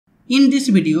In this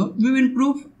video, we will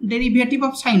prove derivative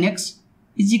of sine x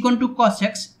is equal to cos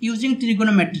x using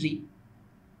trigonometry.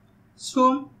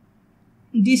 So,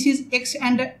 this is x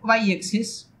and y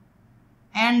axis,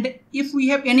 and if we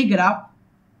have any graph,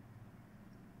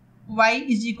 y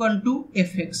is equal to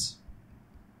fx.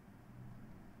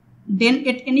 Then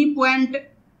at any point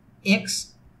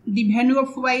x, the value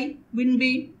of y will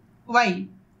be y,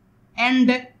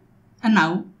 and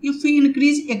now if we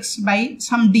increase x by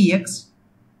some dx,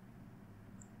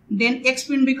 then x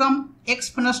will become x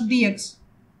plus dx.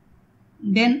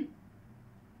 Then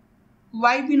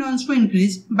y will also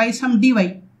increase by some dy.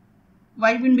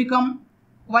 Y will become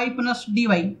y plus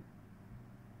dy.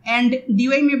 And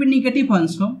dy may be negative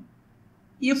also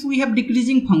if we have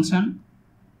decreasing function.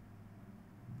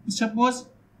 Suppose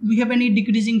we have any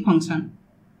decreasing function.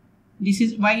 This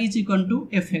is y is equal to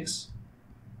fx.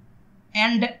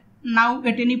 And now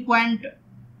at any point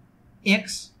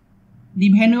x,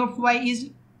 the value of y is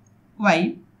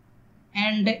y,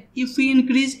 and if we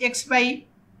increase x by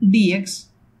dx,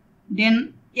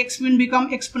 then x will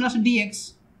become x plus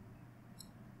dx,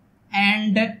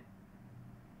 and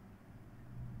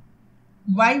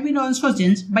y will also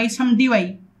change by some dy.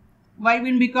 Y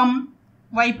will become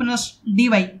y plus dy,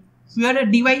 where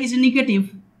dy is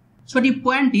negative. So the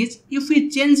point is, if we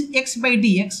change x by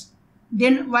dx,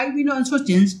 then y will also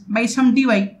change by some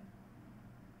dy.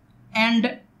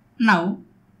 And now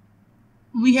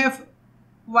we have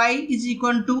y is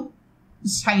equal to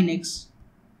sine x,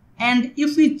 and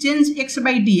if we change x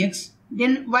by dx,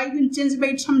 then y will change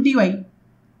by some dy.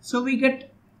 So we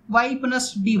get y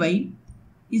plus dy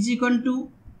is equal to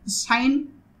sine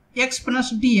x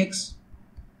plus dx,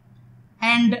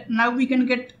 and now we can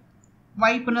get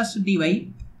y plus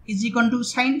dy is equal to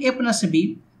sine a plus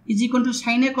b is equal to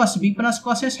sine a cos b plus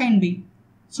cos a sine b.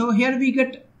 So here we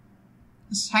get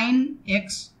sine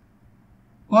x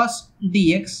cos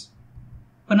dx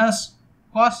plus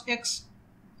cos x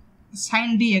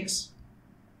sine dx,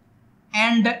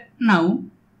 and now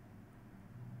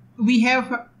we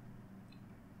have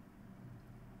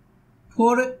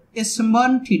for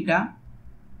S1 theta,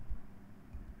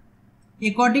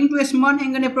 according to S1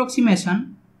 angle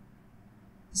approximation,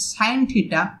 sine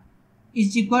theta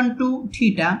is equal to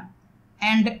theta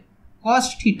and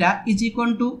cos theta is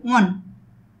equal to 1,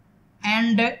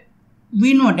 and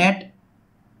we know that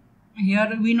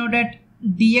here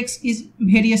dx is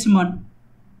very small.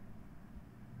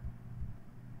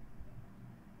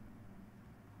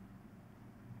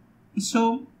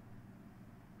 So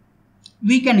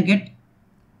we can get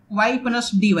y plus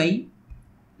dy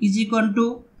is equal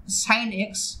to sine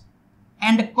x,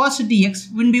 and cos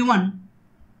dx will be 1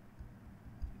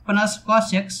 plus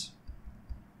cos x,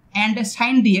 and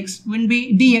sine dx will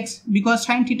be dx because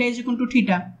sine theta is equal to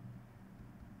theta,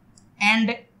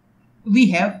 and we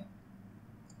have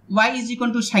y is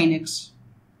equal to sine x.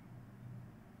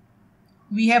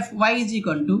 We have y is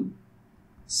equal to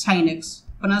sine x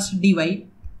plus dy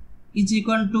is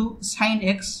equal to sine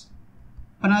x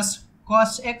plus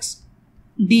cos x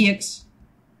dx,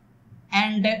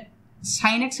 and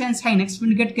sin x and sin x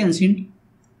will get cancelled,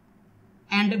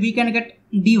 and we can get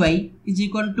dy is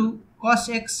equal to cos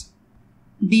x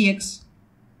dx,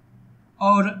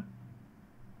 or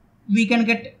we can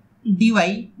get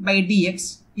dy by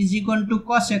dx is equal to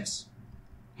cos x,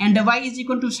 and y is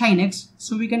equal to sin x,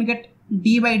 so we can get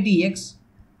d by dx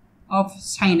of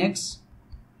sin x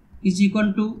is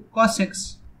equal to cos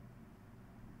x,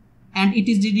 and it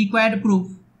is the required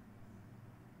proof.